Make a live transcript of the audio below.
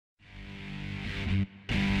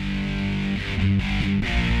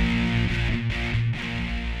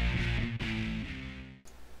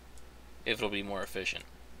If it'll be more efficient.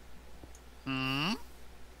 Hmm?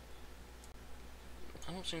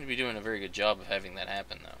 I don't seem to be doing a very good job of having that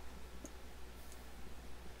happen, though.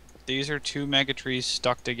 These are two mega trees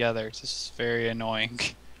stuck together. This is very annoying.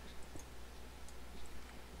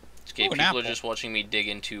 It's okay, Ooh, an people are apple. just watching me dig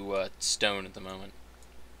into stone at the moment.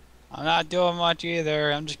 I'm not doing much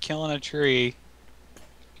either. I'm just killing a tree.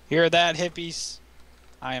 Hear that, hippies?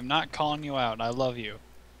 I am not calling you out. I love you.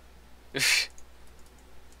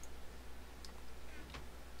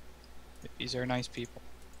 Hippies are nice people.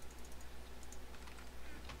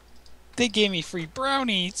 They gave me free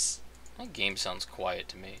brownies. That game sounds quiet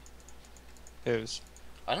to me. Whose?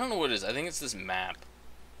 I don't know what it is. I think it's this map.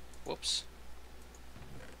 Whoops.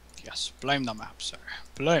 Yes, blame the map, sir.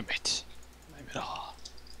 Blame it. Blame it all.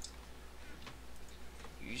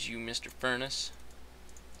 Use you, Mr. Furnace.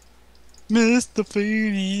 Mr.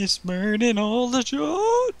 Furnace burning all the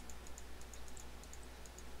shot.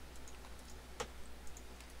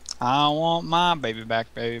 I want my baby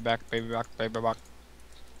back, baby back, baby back, baby back.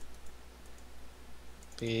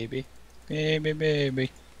 Baby, baby,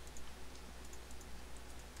 baby.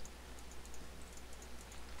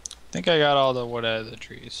 I think I got all the wood out of the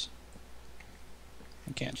trees.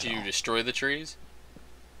 I can't Did tell. you destroy the trees?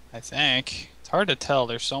 I think. It's hard to tell.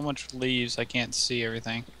 There's so much leaves I can't see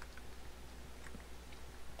everything.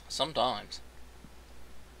 Sometimes.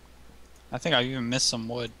 I think I even missed some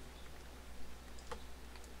wood.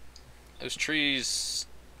 Those trees,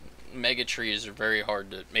 mega trees, are very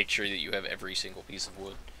hard to make sure that you have every single piece of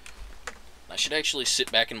wood. I should actually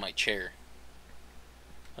sit back in my chair.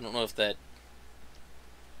 I don't know if that...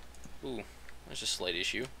 Ooh, there's a slight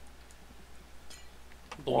issue.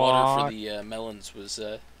 The water for the melons was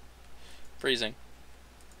freezing.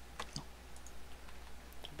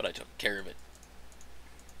 But I took care of it.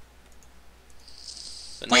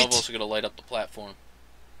 But now I've also got to light up the platform,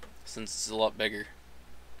 since it's a lot bigger.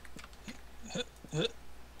 Are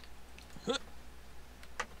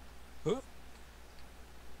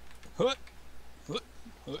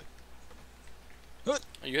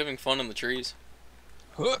you having fun in the trees?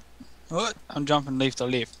 I'm jumping leaf to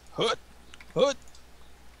leaf.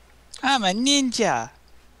 I'm a ninja.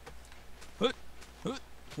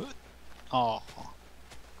 Oh.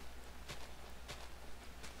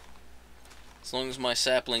 As long as my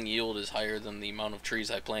sapling yield is higher than the amount of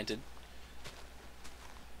trees I planted,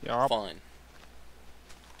 Yup. fine.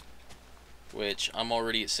 Which, I'm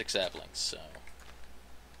already at 6 saplings, so...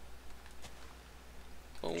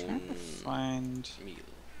 I'm trying to find... meal.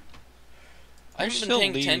 I haven't been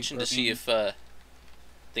paying attention to see if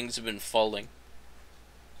things have been falling.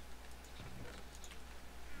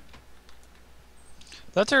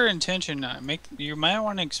 That's our intention. You might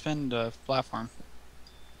want to expand the platform.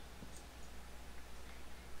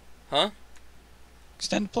 Huh?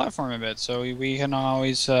 Extend the platform a bit so we can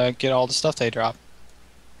always get all the stuff they drop.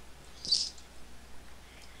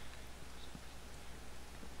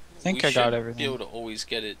 I think I got everything. Be able to always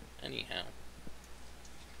get it anyhow.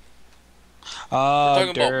 We're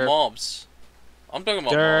talking about mobs. I'm talking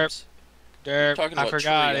about mobs. Derp. Talking about I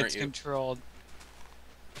forgot tree, it's controlled.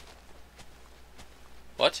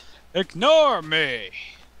 What? Ignore me.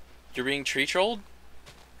 You're being tree trolled?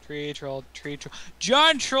 Tree troll.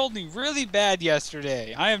 John trolled me really bad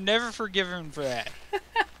yesterday. I have never forgiven him for that.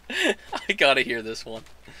 I gotta hear this one.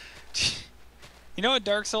 You know what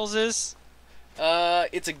Dark Souls is?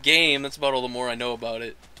 It's a game. That's about all the more I know about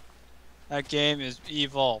it. That game is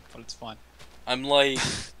evil, but it's fun. I'm like,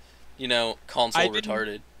 you know, console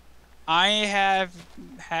retarded. I have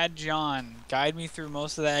had John guide me through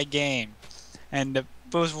most of that game, and the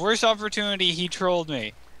most worst opportunity he trolled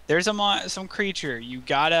me. There's some creature you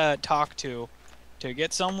gotta talk to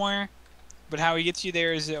get somewhere, but how he gets you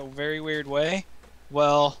there is a very weird way.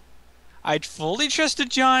 Well, I fully trusted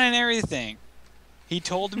John and everything. He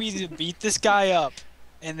told me to beat this guy up,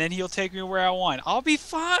 and then he'll take me where I want. I'll be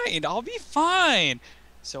fine. I'll be fine.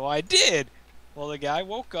 So I did. Well, the guy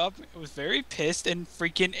woke up, was very pissed, and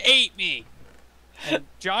freaking ate me. And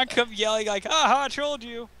John kept yelling like, "Ha, I trolled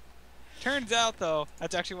you." Turns out, though,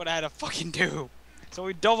 that's actually what I had to fucking do. So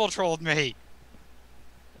he double trolled me.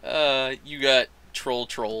 You got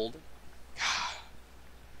trolled.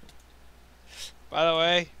 By the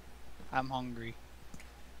way, I'm hungry.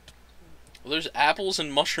 Well, there's apples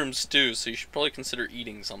and mushrooms too, so you should probably consider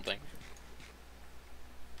eating something.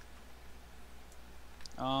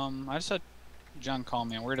 I just had John call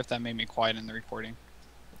me. I'm worried if that made me quiet in the recording.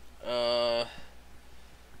 I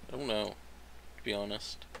don't know, to be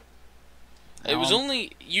honest. It was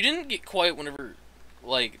only... You didn't get quiet whenever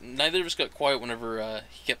like, neither of us got quiet whenever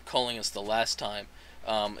he kept calling us the last time.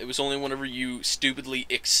 It was only whenever you stupidly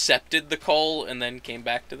accepted the call and then came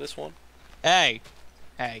back to this one. Hey,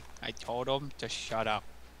 hey, I told him to shut up.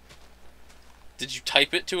 Did you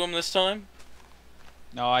type it to him this time?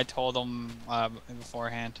 No, I told him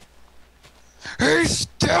beforehand. He's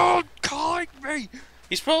still calling me!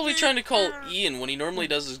 He's probably trying to call Ian when he normally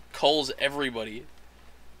does is calls everybody.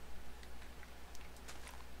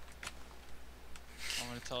 I'm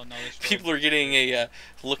gonna tell another story. People are getting a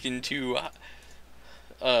look into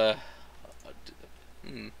Your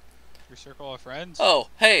circle of friends? Oh,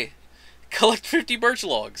 hey, collect 50 birch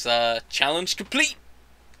logs. Challenge complete.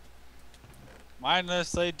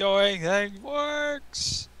 Mindlessly doing things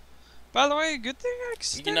works. By the way, good thing I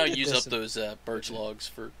You can now extended use this. up those birch logs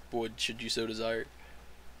for wood, should you so desire.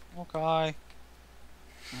 Okay.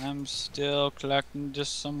 I'm still collecting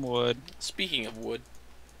just some wood. Speaking of wood,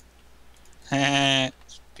 I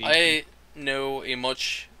I know a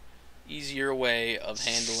much easier way of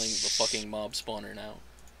handling the fucking mob spawner now.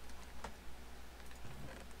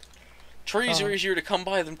 Trees are easier to come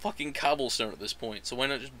by than fucking cobblestone at this point, so why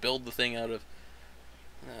not just build the thing out of...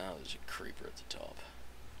 Oh, there's a creeper at the top.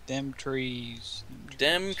 Them trees.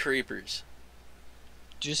 Dem creepers.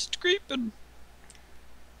 Just creeping.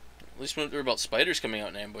 At least we don't worry about spiders coming out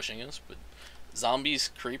and ambushing us, but zombies,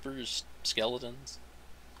 creepers, skeletons,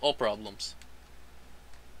 all problems.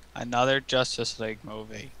 Another Justice League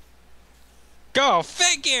movie. Go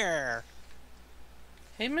figure!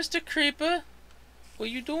 Hey, Mr. Creeper, what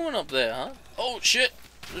you doing up there, huh? Oh shit,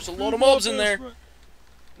 there's a lot of mobs in there.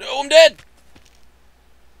 No, I'm dead.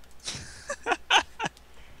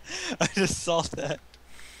 I just saw that.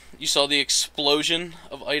 You saw the explosion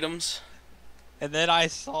of items? And then I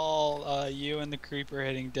saw you and the creeper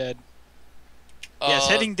hitting dead. Yes,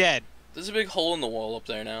 hitting dead. There's a big hole in the wall up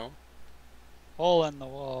there now. Hole in the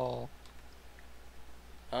wall.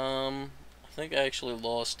 I think I actually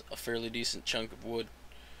lost a fairly decent chunk of wood.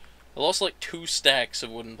 I lost like 2 stacks of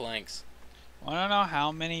wooden planks. Wanna know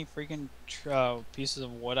how many freaking pieces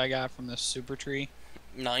of wood I got from this super tree?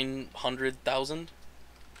 900,000?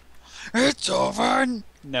 It's over!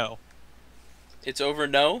 No. It's over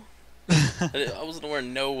no? I wasn't aware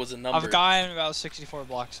no was a number. I've gotten about 64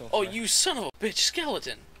 blocks so far. Oh, you son of a bitch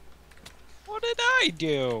skeleton! What did I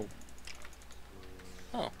do?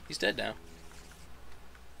 Oh, he's dead now.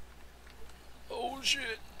 Oh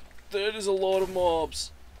shit! That is a lot of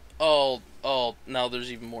mobs. Oh, now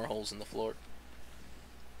there's even more holes in the floor.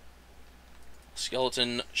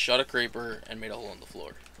 Skeleton shot a creeper and made a hole in the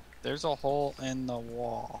floor. There's a hole in the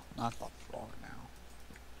wall, not the floor now.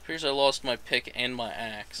 Appears I lost my pick and my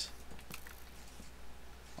axe.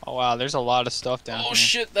 Oh wow, there's a lot of stuff down here. Oh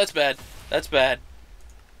shit, that's bad. That's bad.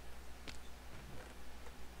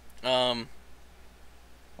 Well,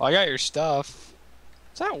 I got your stuff.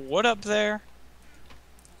 Is that wood up there?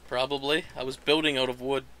 Probably. I was building out of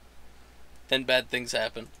wood. Then bad things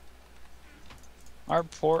happen.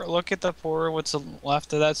 Look at the what's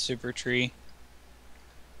left of that super tree.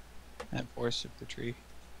 That poor super tree.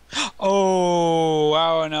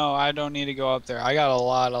 Oh no, I don't need to go up there. I got a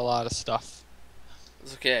lot of stuff.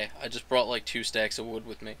 It's okay. I just brought like 2 stacks of wood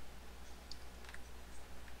with me.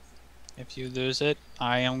 If you lose it,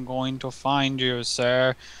 I am going to find you,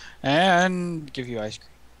 sir, and give you ice cream.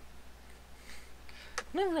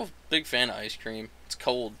 I'm not a real big fan of ice cream. It's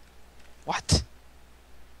cold. What?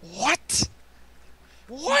 What?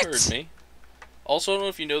 What? You heard me. Also, I don't know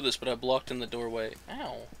if you know this, but I blocked in the doorway.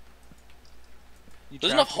 Ow.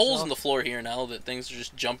 There's enough holes in the floor here now that things are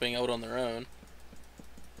just jumping out on their own.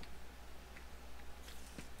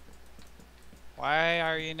 Why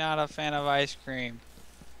are you not a fan of ice cream?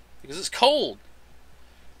 Because it's cold.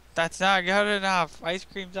 That's not good enough. Ice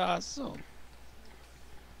cream's awesome.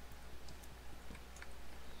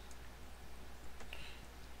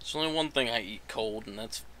 There's only one thing I eat cold, and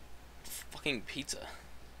that's fucking pizza.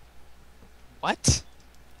 What?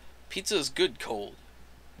 Pizza is good cold.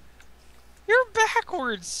 You're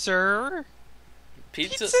backwards, sir.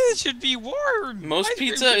 Pizza should be warm. Most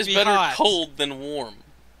pizza is better hot. cold than warm.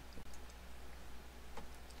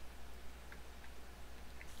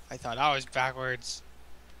 I thought I was backwards.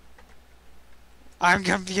 I'm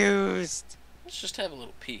confused. Let's just have a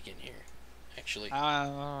little peek in here, actually.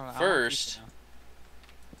 I First,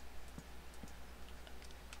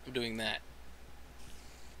 I'm doing that.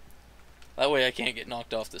 That way I can't get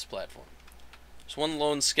knocked off this platform. There's one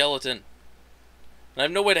lone skeleton. And I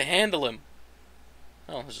have no way to handle him.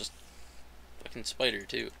 Oh, there's just a fucking spider,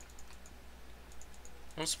 too.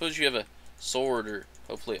 I don't suppose you have a sword or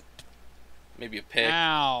hopefully maybe a pick.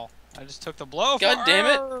 Ow. I just took the blow. God damn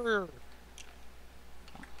it.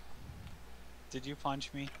 Did you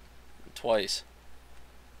punch me? Twice.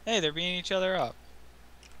 Hey, they're beating each other up.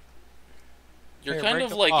 You're Here, kind break of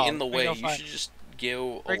the like wall. in the Let me way. go You fight. should just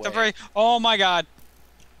go Break the away. break. Oh my god.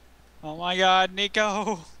 Oh my god,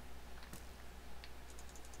 Nico.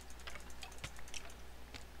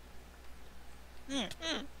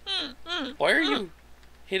 Why are you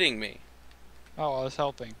hitting me? Oh, I was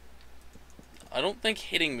helping. I don't think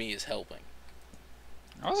hitting me is helping.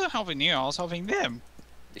 I wasn't helping you, I was helping them.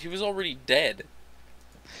 He was already dead.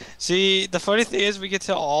 See, the funny thing is we get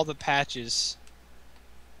to all the patches.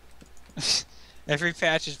 Every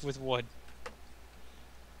patch is with wood.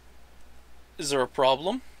 Is there a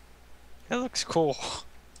problem? It looks cool.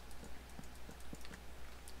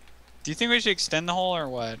 Do you think we should extend the hole or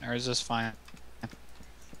what? Or is this fine?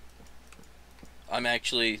 I'm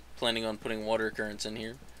actually planning on putting water currents in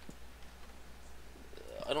here.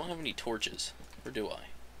 I don't have any torches. Or do I?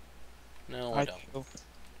 No, I don't. do.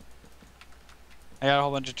 I got a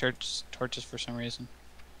whole bunch of torches for some reason.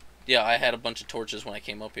 Yeah, I had a bunch of torches when I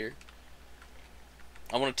came up here.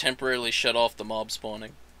 I want to temporarily shut off the mob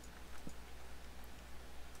spawning.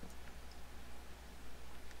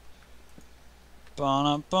 Yeah,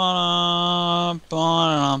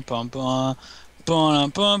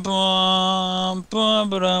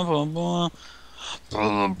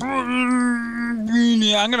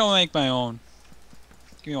 I'm gonna make my own.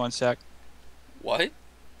 Give me one sec. What?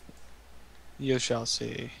 You shall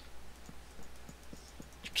see.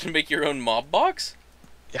 You can make your own mob box?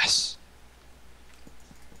 Yes.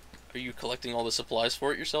 Are you collecting all the supplies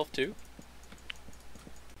for it yourself too?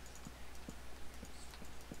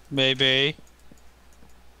 Maybe.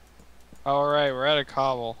 Alright, we're at a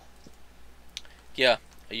cobble. Yeah,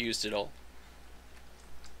 I used it all.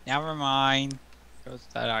 Never mind. Goes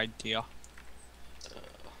that idea.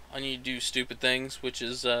 I need to do stupid things, which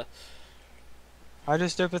is I do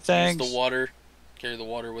stupid use things. the water, carry the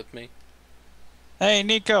water with me. Hey,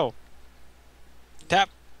 Nico. Tap.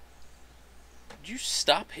 Would you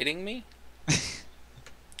stop hitting me?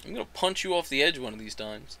 I'm gonna punch you off the edge one of these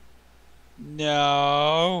times.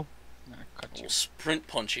 No. I'm gonna cut I you. will sprint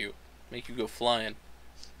punch you, make you go flying.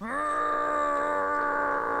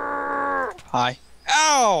 Hi.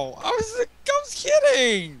 Ow! I was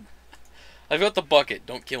kidding! I've got the bucket,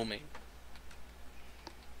 don't kill me.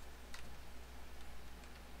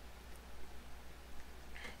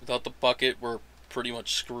 Without the bucket, we're pretty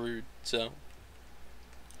much screwed, so...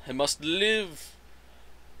 I must live!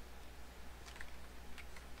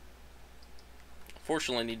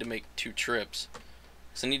 Fortunately, I need to make 2 trips.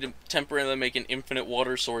 So I need to temporarily make an infinite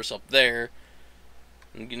water source up there.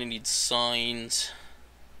 I'm gonna need signs.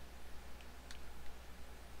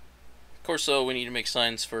 Of course, though, we need to make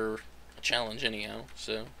signs for a challenge anyhow,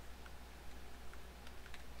 so...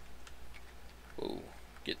 Whoa,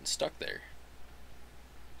 getting stuck there.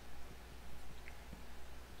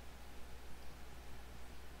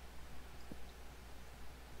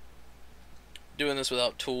 Doing this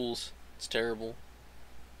without tools, it's terrible.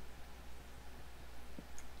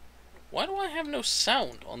 Why do I have no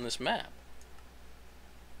sound on this map?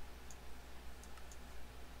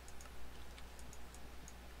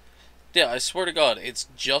 Yeah, I swear to God, it's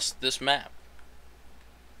just this map.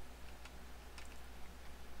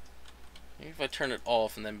 Maybe if I turn it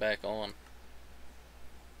off and then back on.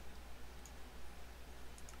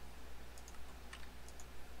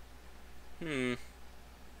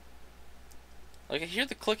 Like, I hear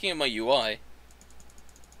the clicking of my UI.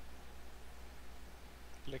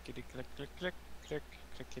 Clickety click click click click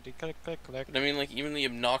clickety click click click. But I mean, like, even the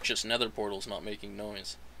obnoxious nether portal's not making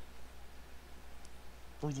noise.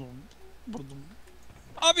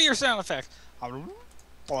 I'll be your sound effects. What are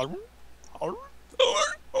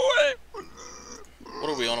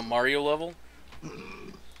we, on a Mario level?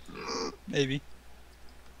 Maybe.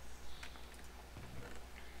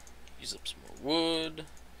 Use up some more wood.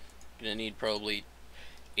 Gonna need probably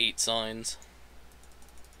 8 signs.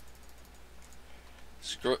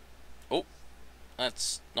 Screw it. Oh,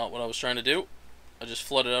 that's not what I was trying to do. I just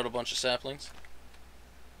flooded out a bunch of saplings.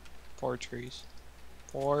 Poor trees.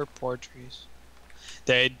 Poor trees.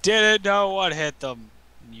 They didn't know what hit them.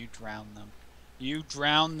 And you drowned them. You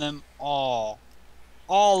drowned them all.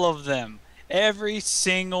 All of them. Every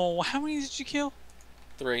single... How many did you kill?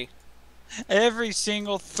 3. Every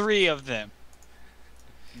single 3 of them.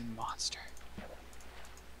 You monster.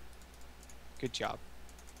 Good job.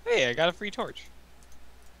 Hey, I got a free torch.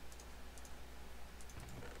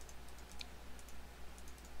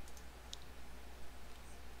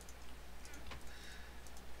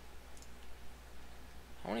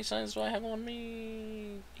 How many signs do I have on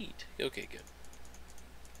me? 8. Okay, good.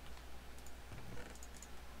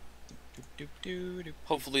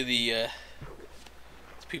 Hopefully the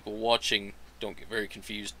people watching don't get very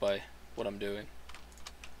confused by what I'm doing.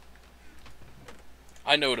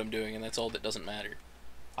 I know what I'm doing, and that's all that doesn't matter.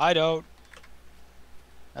 I don't.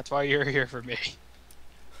 That's why you're here for me.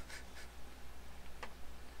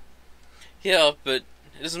 Yeah, but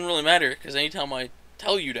it doesn't really matter, because anytime I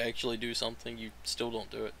tell you to actually do something, you still don't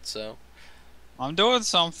do it, so... I'm doing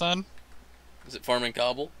something. Is it farming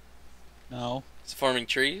cobble? No. Is it farming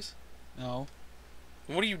trees? No.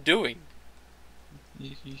 And what are you doing?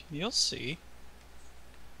 You'll see.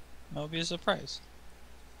 That'll be a surprise.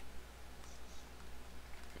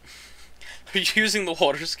 Are you using the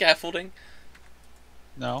water scaffolding?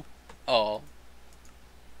 No. Oh.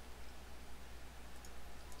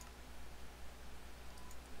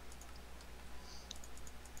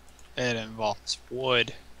 It involves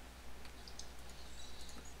wood.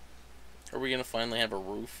 Are we gonna finally have a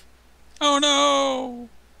roof? Oh no!